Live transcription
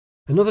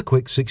Another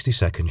quick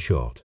 60-second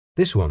short.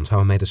 This one's how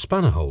I made a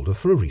spanner holder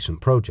for a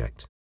recent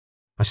project.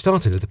 I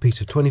started with a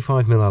piece of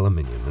 25mm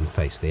aluminium and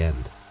faced the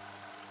end.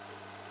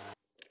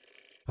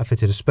 I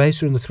fitted a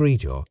spacer in the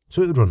 3-jaw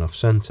so it would run off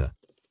centre,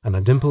 and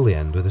I dimpled the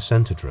end with a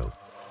centre drill.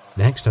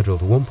 Next I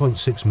drilled a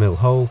 1.6mm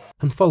hole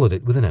and followed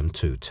it with an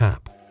M2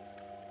 tap.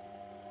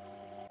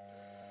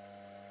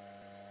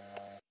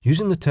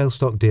 Using the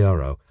tailstock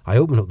DRO, I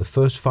opened up the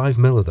first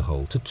 5mm of the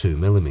hole to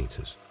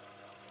 2mm.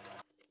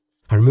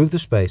 I removed the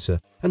spacer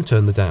and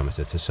turned the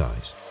diameter to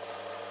size.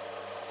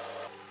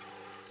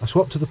 I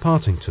swapped to the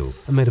parting tool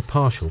and made a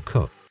partial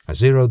cut. I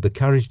zeroed the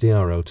carriage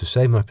DRO to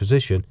save my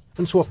position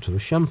and swapped to a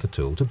chamfer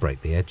tool to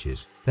break the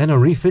edges. Then I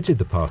refitted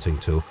the parting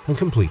tool and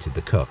completed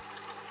the cut.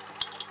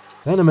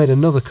 Then I made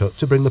another cut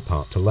to bring the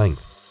part to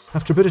length.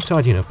 After a bit of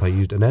tidying up, I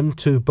used an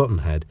M2 button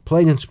head,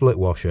 plain and split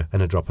washer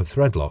and a drop of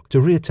thread lock to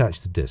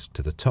reattach the disc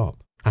to the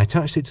top. I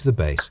attached it to the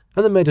base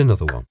and then made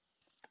another one.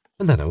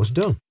 And then I was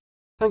done.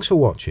 Thanks for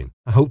watching.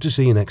 I hope to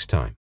see you next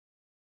time.